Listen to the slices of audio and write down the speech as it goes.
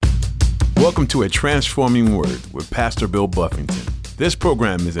Welcome to A Transforming Word with Pastor Bill Buffington. This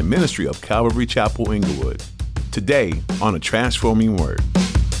program is a ministry of Calvary Chapel, Inglewood. Today on A Transforming Word.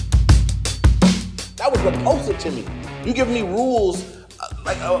 That was repulsive to me. You give me rules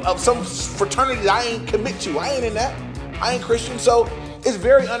of some fraternity that I ain't commit to. I ain't in that. I ain't Christian. So it's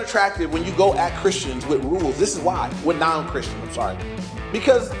very unattractive when you go at Christians with rules. This is why. With non-Christians, I'm sorry.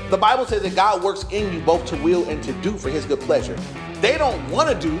 Because the Bible says that God works in you both to will and to do for his good pleasure. They don't want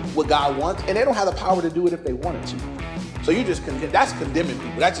to do what God wants, and they don't have the power to do it if they wanted to. So you just that's condemning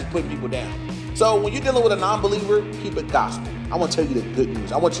people. That's just putting people down. So when you're dealing with a non-believer, keep it gospel. I want to tell you the good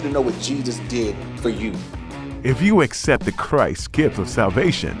news. I want you to know what Jesus did for you. If you accepted Christ's gift of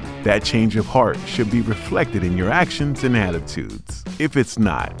salvation, that change of heart should be reflected in your actions and attitudes. If it's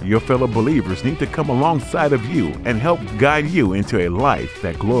not, your fellow believers need to come alongside of you and help guide you into a life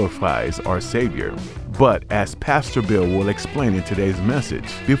that glorifies our Savior. But as Pastor Bill will explain in today's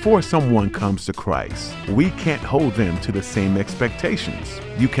message, before someone comes to Christ, we can't hold them to the same expectations.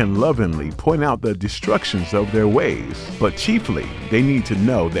 You can lovingly point out the destructions of their ways, but chiefly, they need to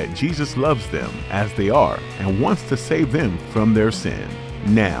know that Jesus loves them as they are and wants to save them from their sin.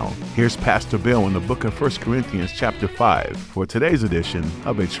 Now, here's Pastor Bill in the book of 1 Corinthians chapter 5 for today's edition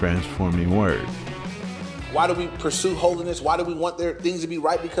of A Transforming Word. Why do we pursue holiness? Why do we want their things to be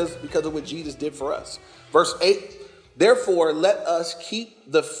right? Because of what Jesus did for us. Verse 8, therefore let us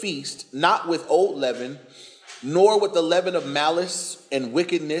keep the feast not with old leaven, nor with the leaven of malice and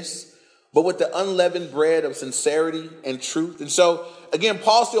wickedness, but with the unleavened bread of sincerity and truth. And so, again,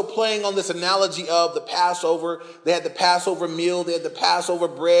 Paul's still playing on this analogy of the Passover. They had the Passover meal. They had the Passover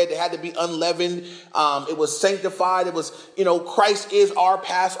bread. They had to be unleavened. It was sanctified. It was, Christ is our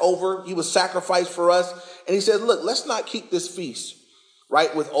Passover. He was sacrificed for us. And he said, look, let's not keep this feast,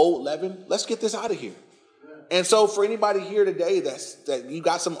 right, with old leaven. Let's get this out of here. And so for anybody here today that you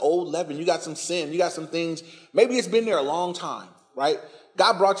got some old leaven, you got some sin, you got some things, maybe it's been there a long time, right?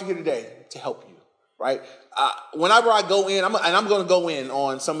 God brought you here today to help you, right? Whenever I go in, I'm going to go in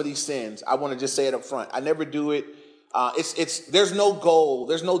on some of these sins. I want to just say it up front. I never do it. There's no goal.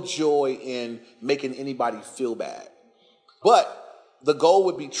 There's no joy in making anybody feel bad. But the goal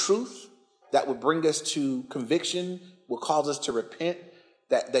would be truth that would bring us to conviction, will cause us to repent,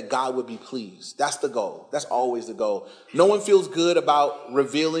 that God would be pleased. That's the goal. That's always the goal. No one feels good about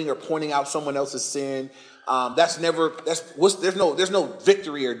revealing or pointing out someone else's sin. There's no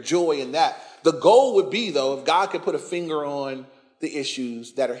victory or joy in that. The goal would be, though, if God could put a finger on the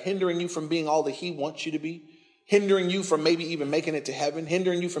issues that are hindering you from being all that he wants you to be, hindering you from maybe even making it to heaven,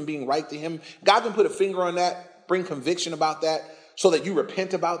 hindering you from being right to him. God can put a finger on that, bring conviction about that, so that you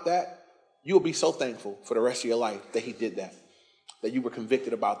repent about that. You will be so thankful for the rest of your life that he did that you were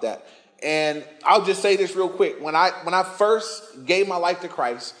convicted about that. And I'll just say this real quick. When I first gave my life to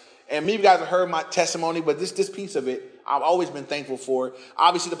Christ, and many of you guys have heard my testimony, but this piece of it, I've always been thankful for.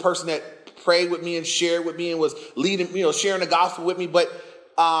 Obviously, the person that prayed with me and shared with me and was leading, sharing the gospel with me. But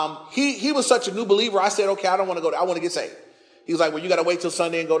he was such a new believer. I said, okay, I don't want to go there. I want to get saved. He was like, well, you got to wait till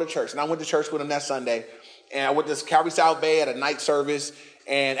Sunday and go to church. And I went to church with him that Sunday. And I went to Calvary South Bay at a night service.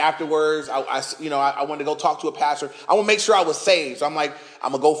 And afterwards, I wanted to go talk to a pastor. I want to make sure I was saved. So I'm like,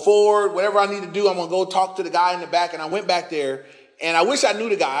 I'm going to go forward. Whatever I need to do, I'm going to go talk to the guy in the back. And I went back there. And I wish I knew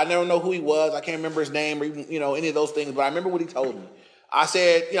the guy. I never know who he was. I can't remember his name or even, any of those things. But I remember what he told me. I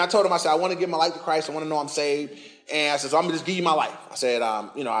said, I told him, I want to give my life to Christ. I want to know I'm saved. And I said, so I'm going to just give you my life. I said,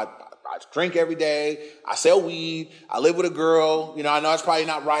 I drink every day. I sell weed. I live with a girl. I know it's probably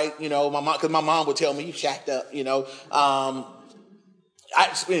not right. My mom, because my mom would tell me you shacked up. So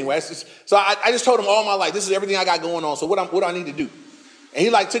I just told him all my life, this is everything I got going on. So what do I need to do? And he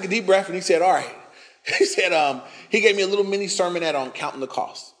took a deep breath and he said, all right. He said, he gave me a little mini sermonette on counting the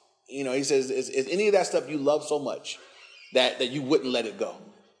cost. He says, is any of that stuff you love so much that you wouldn't let it go?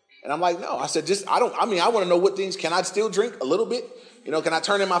 And I'm like, no. I said, I want to know what things, can I still drink a little bit? Can I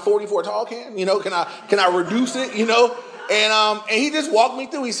turn in my 44 tall can? Can I reduce it? And he just walked me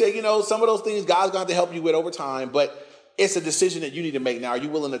through. He said, some of those things God's going to help you with over time, but it's a decision that you need to make now. Are you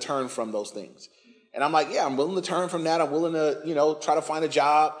willing to turn from those things? And I'm like, yeah, I'm willing to turn from that. I'm willing to, try to find a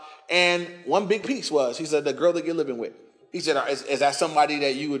job. And one big piece was, he said, the girl that you're living with. He said, is that somebody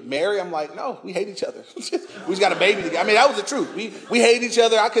that you would marry? I'm like, no, we hate each other. We just got a baby together. I mean, that was the truth. We hate each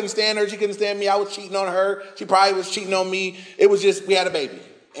other. I couldn't stand her. She couldn't stand me. I was cheating on her. She probably was cheating on me. It was just, we had a baby.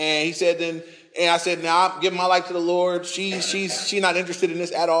 And he said, and I said, now I'm giving my life to the Lord. She's not interested in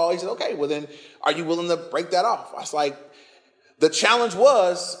this at all. He said, okay, well then, are you willing to break that off? I was like, the challenge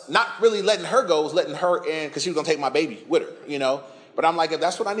was not really letting her go, was letting her in because she was going to take my baby with her, But I'm like, if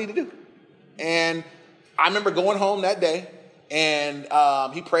that's what I need to do. And I remember going home that day And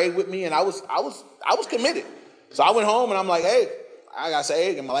he prayed with me, and I was committed. So I went home, and I'm like, hey, I got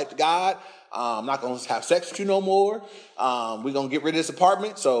saved, give my life to God. I'm not going to have sex with you no more. We're going to get rid of this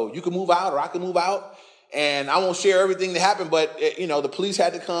apartment so you can move out or I can move out. And I won't share everything that happened, but, the police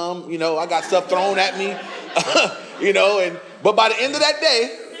had to come. I got stuff thrown at me, but by the end of that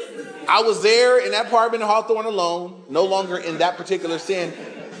day, I was there in that apartment in Hawthorne alone, no longer in that particular sin.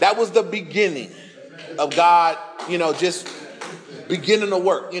 That was the beginning of God, just beginning to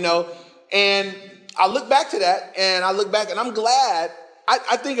work, And I look back to that, and I'm glad.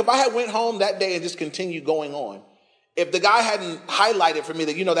 I think if I had went home that day and just continued going on, if the guy hadn't highlighted for me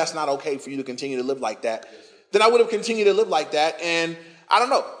that, that's not okay for you to continue to live like that, then I would have continued to live like that. And I don't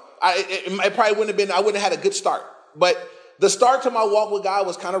know. It probably wouldn't have been, I wouldn't have had a good start. But the start to my walk with God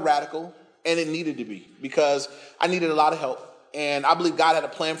was kind of radical, and it needed to be because I needed a lot of help. And I believe God had a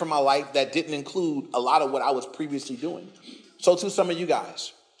plan for my life that didn't include a lot of what I was previously doing. So to some of you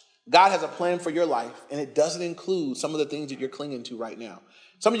guys, God has a plan for your life, and it doesn't include some of the things that you're clinging to right now.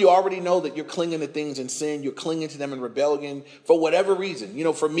 Some of you already know that you're clinging to things in sin. You're clinging to them in rebellion for whatever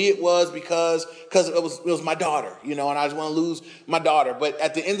reason. For me, it was because it was my daughter, and I just want to lose my daughter. But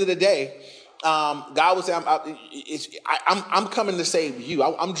at the end of the day, God was saying, I'm coming to save you.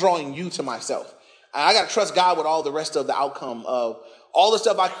 I'm drawing you to myself. And I got to trust God with all the rest of the outcome of all the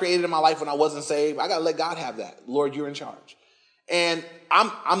stuff I created in my life when I wasn't saved. I got to let God have that. Lord, you're in charge. And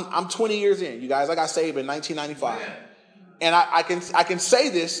I'm 20 years in, you guys. I got saved in 1995. And I can say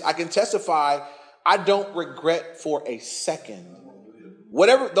this, I can testify, I don't regret for a second.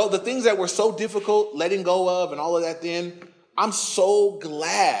 Whatever, though the things that were so difficult, letting go of and all of that then, I'm so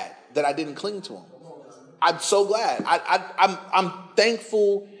glad that I didn't cling to them. I'm so glad. I'm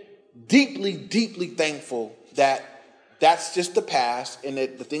thankful, deeply, deeply thankful that that's just the past and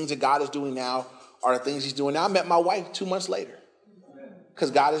that the things that God is doing now are the things he's doing now. I met my wife 2 months later. Because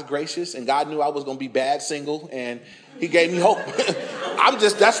God is gracious and God knew I was going to be bad single and he gave me hope.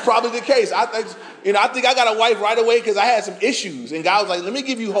 That's probably the case. I think I got a wife right away because I had some issues and God was like, let me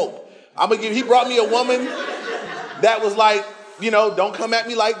give you hope. He brought me a woman that was like, don't come at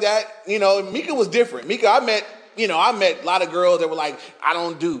me like that. Mika was different. Mika, I met a lot of girls that were like, I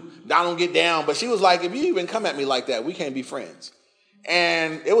don't get down. But she was like, if you even come at me like that, we can't be friends.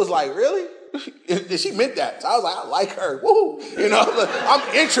 And it was like, really? She meant that. So I was like, I like her. Woo!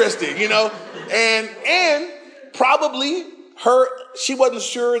 I'm interested, and probably she wasn't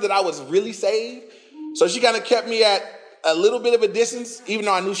sure that I was really saved. So she kind of kept me at a little bit of a distance, even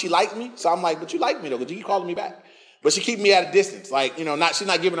though I knew she liked me. So I'm like, but you like me though, because you keep calling me back. But she keep me at a distance. Like, she's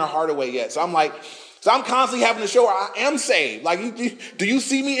not giving her heart away yet. So I'm like, I'm constantly having to show her I am saved. Like, do you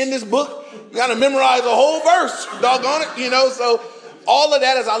see me in this book? You got to memorize a whole verse, doggone it, So all of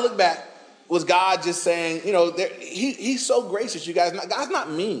that, as I look back, was God just saying, he's so gracious, you guys. God's not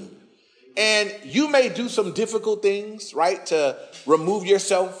mean. And you may do some difficult things, right, to remove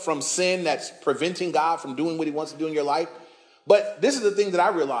yourself from sin that's preventing God from doing what he wants to do in your life. But this is the thing that I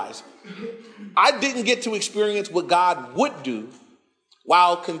realized. I didn't get to experience what God would do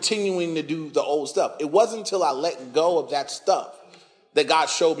while continuing to do the old stuff. It wasn't until I let go of that stuff that God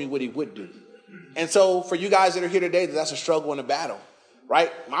showed me what he would do. And so for you guys that are here today, that's a struggle and a battle,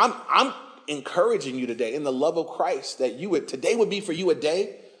 right? I'm encouraging you today in the love of Christ that today would be for you a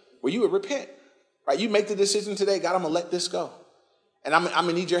day where you would repent, right? You make the decision today, God, I'm going to let this go. And I'm going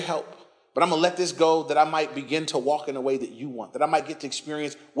to need your help. But I'm going to let this go that I might begin to walk in a way that you want, that I might get to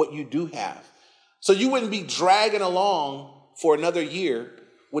experience what you do have. So you wouldn't be dragging along for another year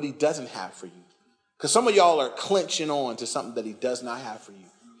what he doesn't have for you. Because some of y'all are clenching on to something that he does not have for you.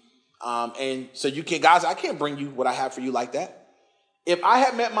 And so you can't, guys, I can't bring you what I have for you like that. If I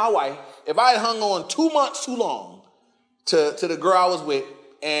had met my wife, if I had hung on 2 months too long to the girl I was with,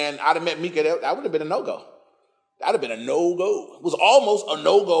 and I'd have met Mika, that would have been a no-go. That'd have been a no-go. It was almost a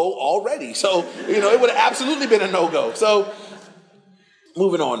no-go already. So, it would have absolutely been a no-go. So,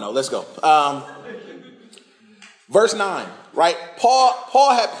 moving on though, let's go. Verse 9, right?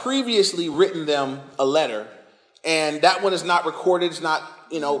 Paul had previously written them a letter, and that one is not recorded. It's not,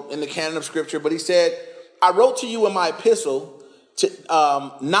 in the canon of Scripture. But he said, I wrote to you in my epistle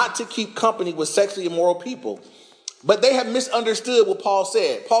not to keep company with sexually immoral people. But they have misunderstood what Paul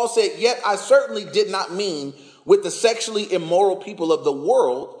said. Paul said, yet I certainly did not mean with the sexually immoral people of the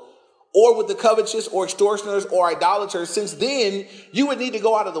world, or with the covetous or extortioners or idolaters, since then you would need to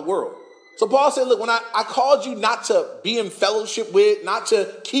go out of the world. So Paul said, look, when I called you not to be in fellowship with, not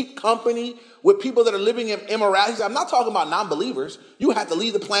to keep company with people that are living in immorality, I'm not talking about non-believers. You have to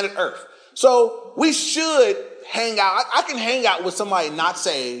leave the planet Earth. So we should hang out. I can hang out with somebody not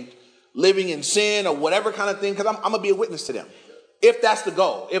saved living in sin or whatever kind of thing, because I'm going to be a witness to them. If that's the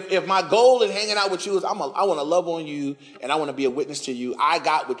goal. If my goal in hanging out with you is I want to love on you and I want to be a witness to you, I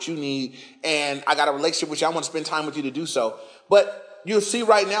got what you need and I got a relationship with you, I want to spend time with you to do so. But you'll see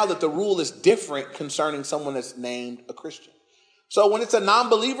right now that the rule is different concerning someone that's named a Christian. So when it's a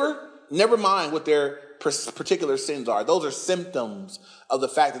non-believer, never mind what their particular sins are. Those are symptoms of the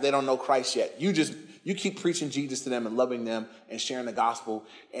fact that they don't know Christ yet. You keep preaching Jesus to them and loving them and sharing the gospel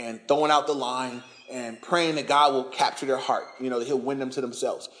and throwing out the line and praying that God will capture their heart, that he'll win them to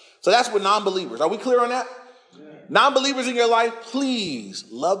themselves. So that's with non-believers. Are we clear on that? Yeah. Non-believers in your life, please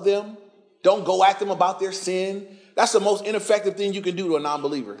love them. Don't go at them about their sin. That's the most ineffective thing you can do to a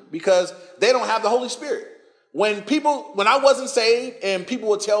non-believer because they don't have the Holy Spirit. When I wasn't saved and people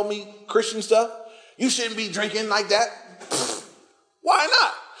would tell me Christian stuff, you shouldn't be drinking like that. Why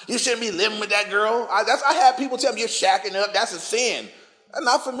not? You shouldn't be living with that girl. I had people tell me you're shacking up. That's a sin.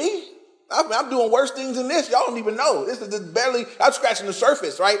 Not for me. I'm doing worse things than this. Y'all don't even know. This is barely, I'm scratching the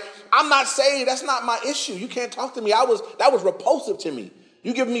surface, right? I'm not saved. That's not my issue. You can't talk to me. That was repulsive to me.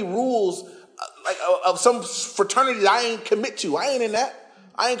 You give me rules of some fraternity that I ain't commit to. I ain't in that.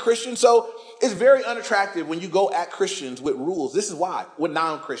 I ain't Christian. So it's very unattractive when you go at Christians with rules. This is why. With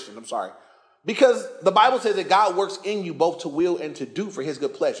non-Christians, I'm sorry. Because the Bible says that God works in you both to will and to do for his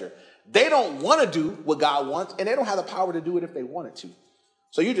good pleasure. They don't want to do what God wants, and they don't have the power to do it if they wanted to.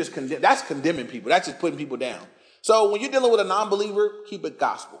 So you just that's condemning people. That's just putting people down. So when you're dealing with a non-believer, keep it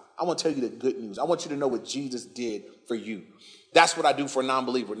gospel. I want to tell you the good news. I want you to know what Jesus did for you. That's what I do for a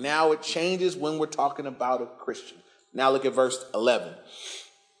non-believer. Now it changes when we're talking about a Christian. Now look at verse 11.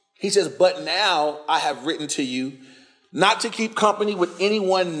 He says, but now I have written to you not to keep company with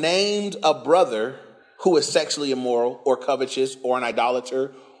anyone named a brother who is sexually immoral or covetous or an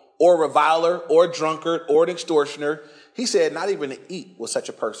idolater or a reviler or a drunkard or an extortioner. He said not even to eat with such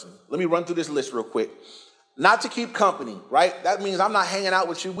a person. Let me run through this list real quick. Not to keep company, right? That means I'm not hanging out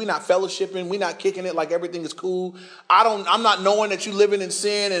with you. We're not fellowshipping. We're not kicking it like everything is cool. I'm not knowing that you're living in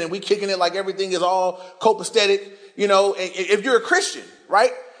sin and we kicking it like everything is all copacetic. If you're a Christian,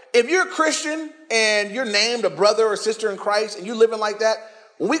 right? If you're a Christian and you're named a brother or sister in Christ and you're living like that,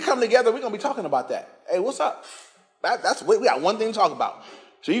 when we come together, we're going to be talking about that. Hey, what's up? We got one thing to talk about.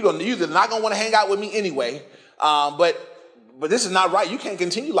 So you're not going to want to hang out with me anyway. But this is not right. You can't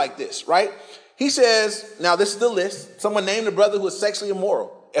continue like this, right? He says, now this is the list. Someone named a brother who is sexually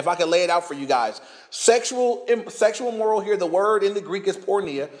immoral. If I could lay it out for you guys. Sexual immoral here, the word in the Greek is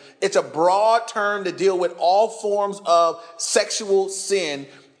porneia. It's a broad term to deal with all forms of sexual sin.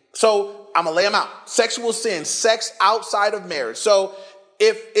 So I'm going to lay them out. Sexual sin, sex outside of marriage. So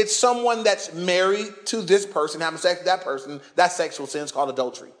if it's someone that's married to this person, having sex with that person, that's sexual sin. It's called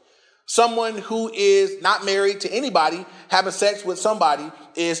adultery. Someone who is not married to anybody, having sex with somebody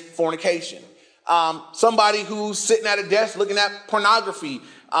is fornication. Somebody who's sitting at a desk looking at pornography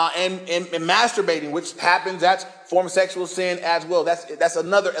and masturbating, which happens, that's form of sexual sin as well. That's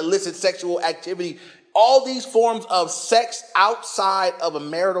another illicit sexual activity. All these forms of sex outside of a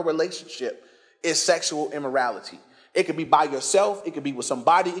marital relationship is sexual immorality. It could be by yourself. It could be with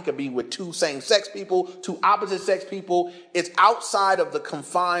somebody. It could be with two same-sex people, two opposite-sex people. It's outside of the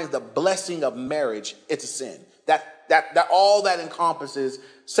confines, the blessing of marriage. It's a sin. That all that encompasses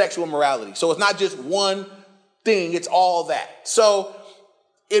sexual morality. So it's not just one thing. It's all that. So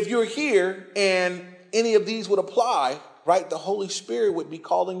if you're here and any of these would apply, right, the Holy Spirit would be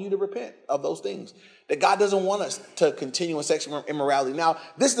calling you to repent of those things. That God doesn't want us to continue in sexual immorality. Now,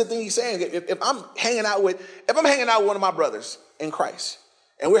 this is the thing he's saying. If I'm hanging out with one of my brothers in Christ,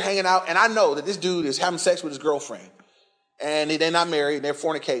 and we're hanging out, and I know that this dude is having sex with his girlfriend, and they're not married, and they're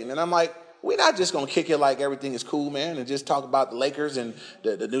fornicating, and I'm like, we're not just going to kick it like everything is cool, man, and just talk about the Lakers and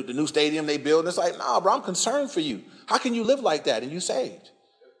the new stadium they build. And it's like, nah, bro, I'm concerned for you. How can you live like that and you saved?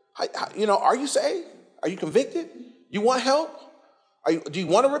 Are you saved? Are you convicted? You want help? Do you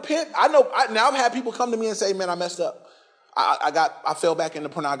want to repent? I've had people come to me and say, man, I messed up. I fell back into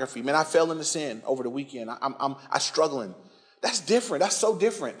pornography. Man, I fell into sin over the weekend. I'm struggling. That's different. That's so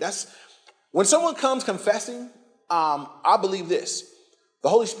different. When someone comes confessing, I believe this. The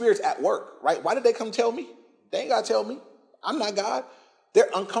Holy Spirit's at work, right? Why did they come tell me? They ain't got to tell me. I'm not God.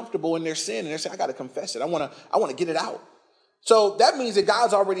 They're uncomfortable in their sin, and they're saying, I got to confess it. I want to get it out. So that means that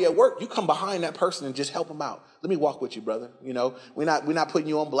God's already at work. You come behind that person and just help them out. Let me walk with you, brother. We're not putting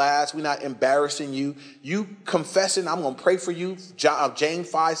you on blast. We're not embarrassing you. You confessing, I'm going to pray for you.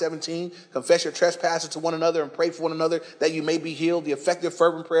 James 5:17, confess your trespasses to one another and pray for one another that you may be healed. The effective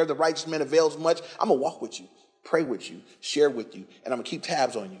fervent prayer of the righteous man avails much. I'm going to walk with you. pray with you, share with you, and I'm going to keep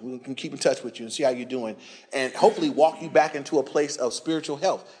tabs on you. We can keep in touch with you and see how you're doing and hopefully walk you back into a place of spiritual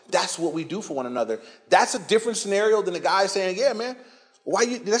health. That's what we do for one another. That's a different scenario than the guy saying, yeah, man,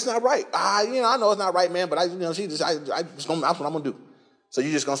 that's not right. I know it's not right, man, but that's what I'm going to do. So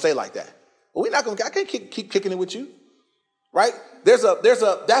you're just going to stay like that. Well, I can't keep kicking it with you, right?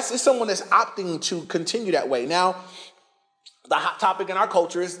 It's someone that's opting to continue that way. Now, the hot topic in our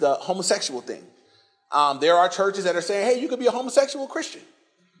culture is the homosexual thing. There are churches that are saying, hey, you could be a homosexual Christian.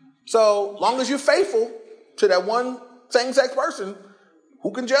 So long as you're faithful to that one same-sex person,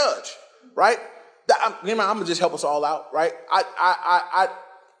 who can judge, right? I'm going to just help us all out, right?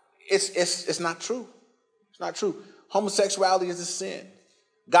 It's not true. It's not true. Homosexuality is a sin.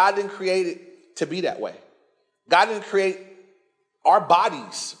 God didn't create it to be that way. God didn't create our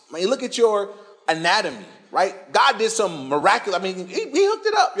bodies. I mean, look at your anatomy, right? God did some miraculous, he hooked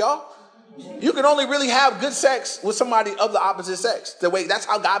it up, y'all. You can only really have good sex with somebody of the opposite sex. That's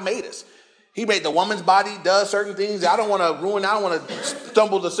how God made us. He made the woman's body, does certain things. I don't want to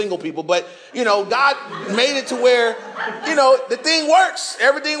stumble to single people, but, God made it to where, the thing works.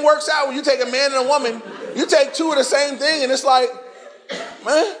 Everything works out. When you take a man and a woman, you take two of the same thing, and it's like,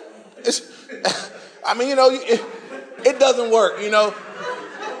 man, it doesn't work,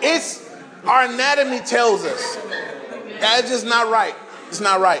 It's, our anatomy tells us that's just not right. It's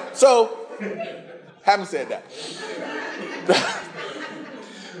not right. So, having said that,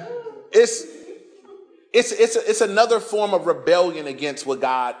 it's another form of rebellion against what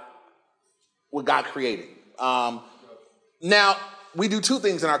God created. Now, we do two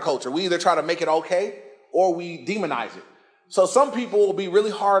things in our culture. We either try to make it okay or we demonize it. So some people will be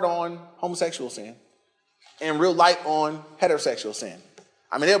really hard on homosexual sin and real light on heterosexual sin.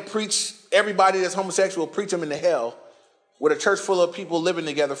 They'll preach everybody that's homosexual, preach them into hell with a church full of people living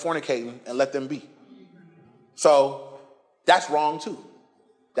together, fornicating, and let them be. So that's wrong too.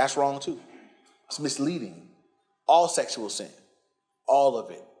 That's wrong too. It's misleading. All sexual sin, all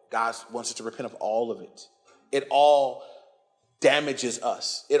of it. God wants us to repent of all of it. It all damages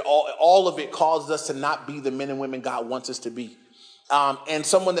us. All of it causes us to not be the men and women God wants us to be. And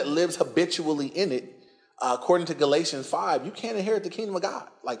someone that lives habitually in it, according to Galatians 5, you can't inherit the kingdom of God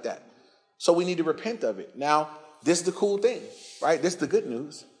like that. So we need to repent of it. Now, this is the cool thing, right? This is the good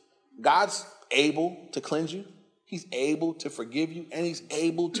news. God's able to cleanse you. He's able to forgive you, and he's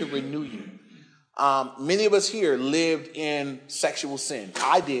able to renew you. Many of us here lived in sexual sin.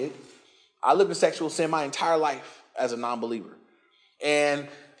 I did. I lived in sexual sin my entire life as a non-believer. And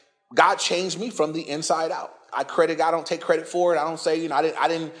God changed me from the inside out. I don't take credit for it. I don't say, I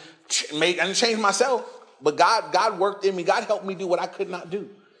didn't change myself, but God worked in me. God helped me do what I could not do.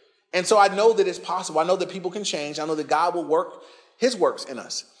 And so I know that it's possible. I know that people can change. I know that God will work his works in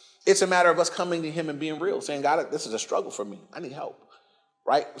us. It's a matter of us coming to him and being real, saying, God, this is a struggle for me. I need help,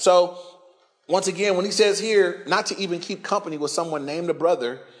 right? So once again, when he says here not to even keep company with someone named a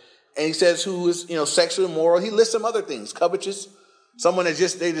brother, and he says who is, sexually immoral, he lists some other things, covetous, someone they're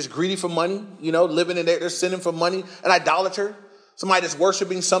just greedy for money, living in there, they're sinning for money, an idolater, somebody that's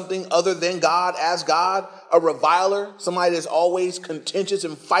worshiping something other than God as God, a reviler, somebody that's always contentious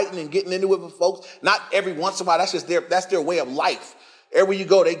and fighting and getting into it with folks. Not every once in a while, that's their way of life. Everywhere you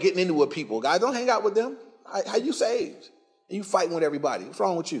go, they getting into it with people. Guys, don't hang out with them. How you saved? And you fighting with everybody. What's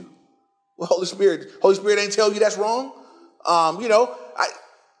wrong with you? Well, Holy Spirit ain't tell you that's wrong.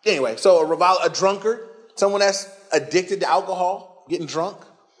 Anyway, so a reviler, a drunkard, someone that's addicted to alcohol, getting drunk.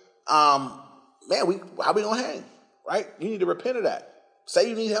 How we gonna hang? Right? You need to repent of that. Say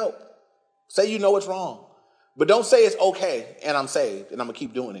you need help. Say you know it's wrong. But don't say it's okay and I'm saved and I'm going to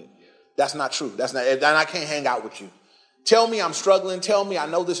keep doing it. That's not true. And I can't hang out with you. Tell me I'm struggling. Tell me I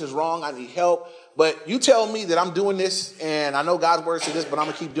know this is wrong. I need help. But you tell me that I'm doing this and I know God's word says this, but I'm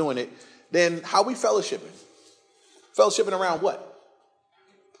going to keep doing it. Then how are we fellowshipping? Fellowshipping around what?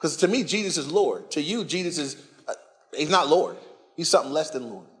 Because to me, Jesus is Lord. To you, Jesus is, he's not Lord. He's something less than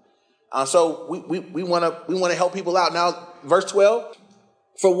Lord. So we want to help people out. Now, verse 12,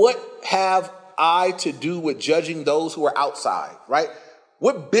 for what have I to do with judging those who are outside, right?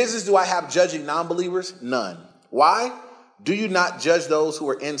 What business do I have judging non-believers? None. Why? Do you not judge those who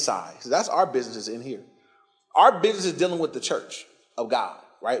are inside? So that's our business in here. Our business is dealing with the church of God,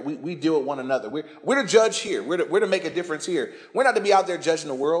 right? We deal with one another. We're to judge here. We're to make a difference here. We're not to be out there judging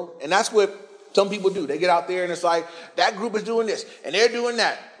the world. And that's what some people do. They get out there and it's like, that group is doing this and they're doing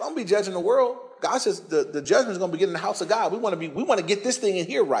that. Don't be judging the world. God says the judgment is going to begin in the house of God. We want to get this thing in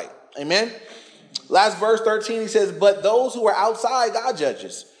here right. Amen. Last verse 13, he says, but those who are outside, God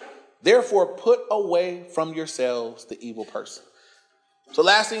judges. Therefore, put away from yourselves the evil person. So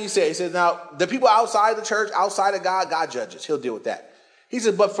last thing he says, now the people outside the church, outside of God, God judges. He'll deal with that. He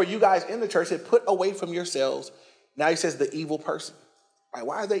said, but for you guys in the church, he said, put away from yourselves. Now he says the evil person. Right?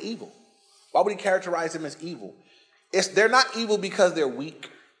 Why are they evil? Why would he characterize them as evil? They're not evil because they're weak.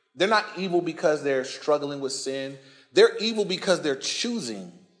 They're not evil because they're struggling with sin. They're evil because they're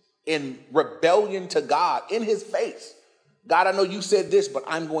choosing in rebellion to God in his face. God, I know you said this, but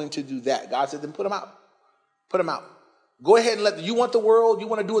I'm going to do that. God said, then put them out. Put them out. Go ahead and you want the world, you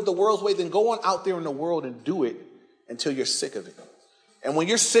want to do it the world's way, then go on out there in the world and do it until you're sick of it. And when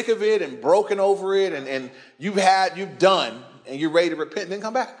you're sick of it and broken over it and you've done and you're ready to repent, then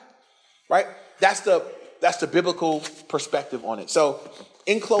come back. Right? That's the biblical perspective on it. So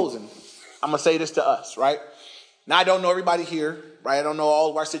in closing, I'm going to say this to us, right? Now, I don't know everybody here, right? I don't know all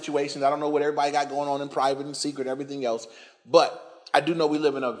of our situations. I don't know what everybody got going on in private and secret and everything else. But I do know we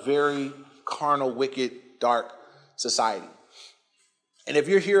live in a very carnal, wicked, dark society. And if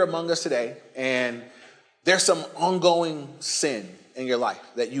you're here among us today and there's some ongoing sin in your life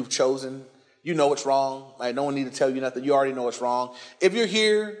that you've chosen, you know it's wrong. Right? No one need to tell you nothing. You already know it's wrong. If you're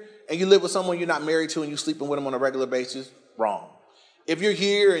here and you live with someone you're not married to and you sleeping with them on a regular basis, wrong. If you're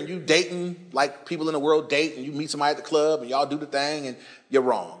here and you dating like people in the world date and you meet somebody at the club and y'all do the thing and you're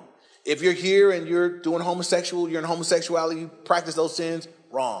wrong. If you're here and you're you're in homosexuality, you practice those sins,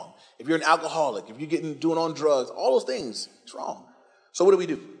 wrong. If you're an alcoholic, if you're doing on drugs, all those things, it's wrong. So what do we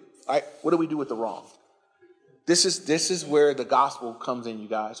do? All right? What do we do with the wrong? This is where the gospel comes in, you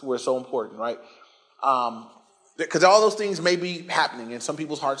guys, where it's so important, right? Because all those things may be happening in some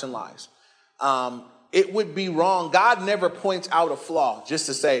people's hearts and lives. It would be wrong. God never points out a flaw just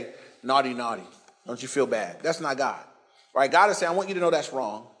to say, naughty, naughty. Don't you feel bad? That's not God, right? God is saying, I want you to know that's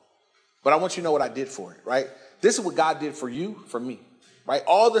wrong, but I want you to know what I did for it, right? This is what God did for you, for me, right?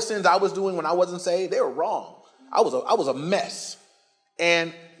 All the sins I was doing when I wasn't saved, they were wrong. I was a mess.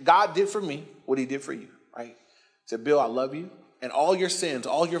 And God did for me what he did for you, right? He said, Bill, I love you. And all your sins,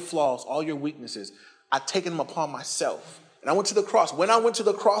 all your flaws, all your weaknesses, I've taken them upon myself. And I went to the cross. When I went to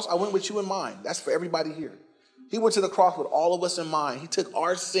the cross, I went with you in mind. That's for everybody here. He went to the cross with all of us in mind. He took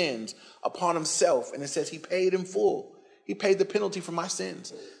our sins upon himself. And it says he paid in full. He paid the penalty for my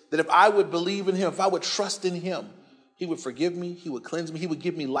sins. That if I would believe in him, if I would trust in him, he would forgive me. He would cleanse me. He would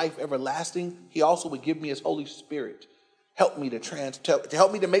give me life everlasting. He also would give me his Holy Spirit. Help me to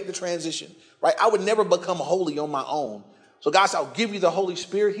help me to make the transition. Right? I would never become holy on my own. So God said, I'll give you the Holy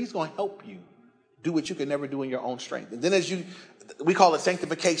Spirit. He's going to help you do what you can never do in your own strength. And then we call it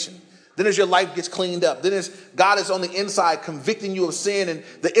sanctification. Then as your life gets cleaned up, then as God is on the inside convicting you of sin, and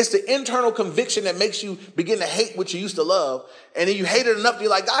it's the internal conviction that makes you begin to hate what you used to love. And then you hate it enough, you're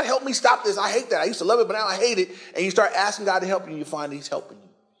like, God, help me stop this. I hate that. I used to love it, but now I hate it. And you start asking God to help you, and you find he's helping you.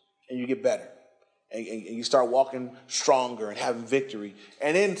 And you get better. And you start walking stronger and having victory.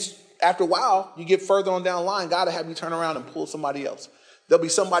 And then after a while, you get further on down the line, God will have you turn around and pull somebody else. There'll be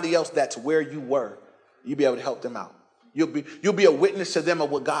somebody else that's where you were. You'll be able to help them out. You'll be a witness to them of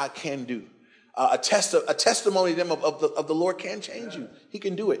what God can do. A testimony to them of the Lord can change you. He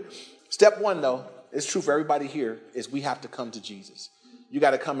can do it. Step one, though, it's true for everybody here, is we have to come to Jesus. You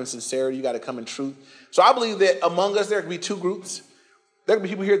got to come in sincerity. You got to come in truth. So I believe that among us, there can be two groups. There can be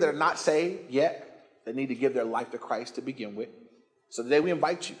people here that are not saved yet, that need to give their life to Christ to begin with. So today we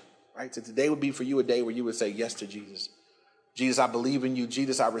invite you, right? So today would be for you a day where you would say yes to Jesus. Jesus, I believe in you.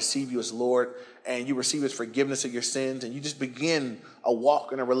 Jesus, I receive you as Lord, and you receive his forgiveness of your sins, and you just begin a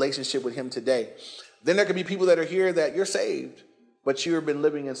walk in a relationship with him today. Then there could be people that are here that you're saved, but you've been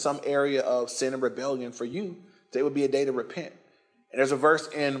living in some area of sin and rebellion. For you, today would be a day to repent. And there's a verse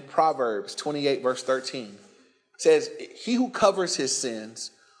in Proverbs 28, verse 13. It says, he who covers his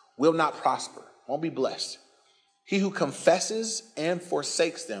sins will not prosper, won't be blessed. He who confesses and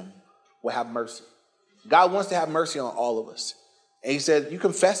forsakes them will have mercy. God wants to have mercy on all of us. And he said, you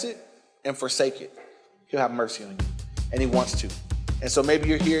confess it and forsake it, he'll have mercy on you. And he wants to. And so maybe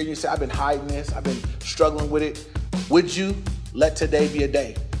you're here and you say, I've been hiding this. I've been struggling with it. Would you let today be a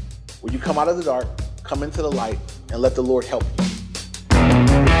day where you come out of the dark, come into the light, and let the Lord help you?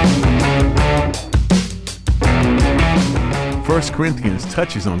 1 Corinthians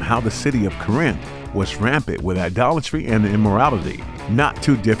touches on how the city of Corinth was rampant with idolatry and immorality, not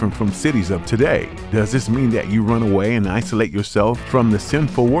too different from cities of today. Does this mean that you run away and isolate yourself from the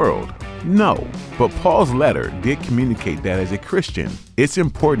sinful world? No, but Paul's letter did communicate that as a Christian, it's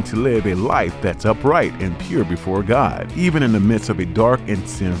important to live a life that's upright and pure before God, even in the midst of a dark and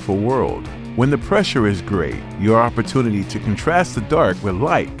sinful world. When the pressure is great, your opportunity to contrast the dark with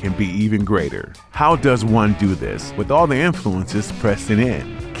light can be even greater. How does one do this with all the influences pressing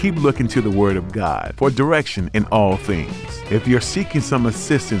in? keep looking to the Word of God for direction in all things. If you're seeking some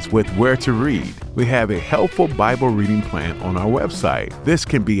assistance with where to read, we have a helpful Bible reading plan on our website. This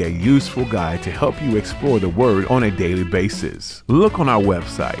can be a useful guide to help you explore the Word on a daily basis. Look on our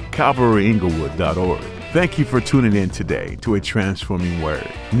website, calvaryinglewood.org. Thank you for tuning in today to A Transforming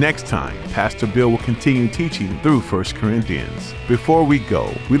Word. Next time, Pastor Bill will continue teaching through 1 Corinthians. Before we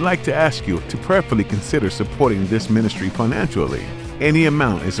go, we'd like to ask you to prayerfully consider supporting this ministry financially. Any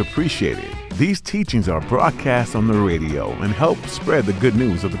amount is appreciated. These teachings are broadcast on the radio and help spread the good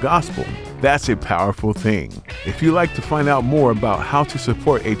news of the gospel. That's a powerful thing. If you'd like to find out more about how to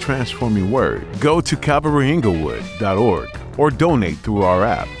support A Transforming Word, go to calvaryinglewood.org or donate through our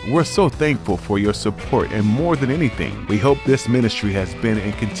app. We're so thankful for your support, and more than anything, we hope this ministry has been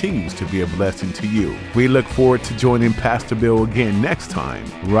and continues to be a blessing to you. We look forward to joining Pastor Bill again next time,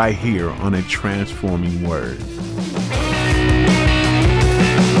 right here on A Transforming Word.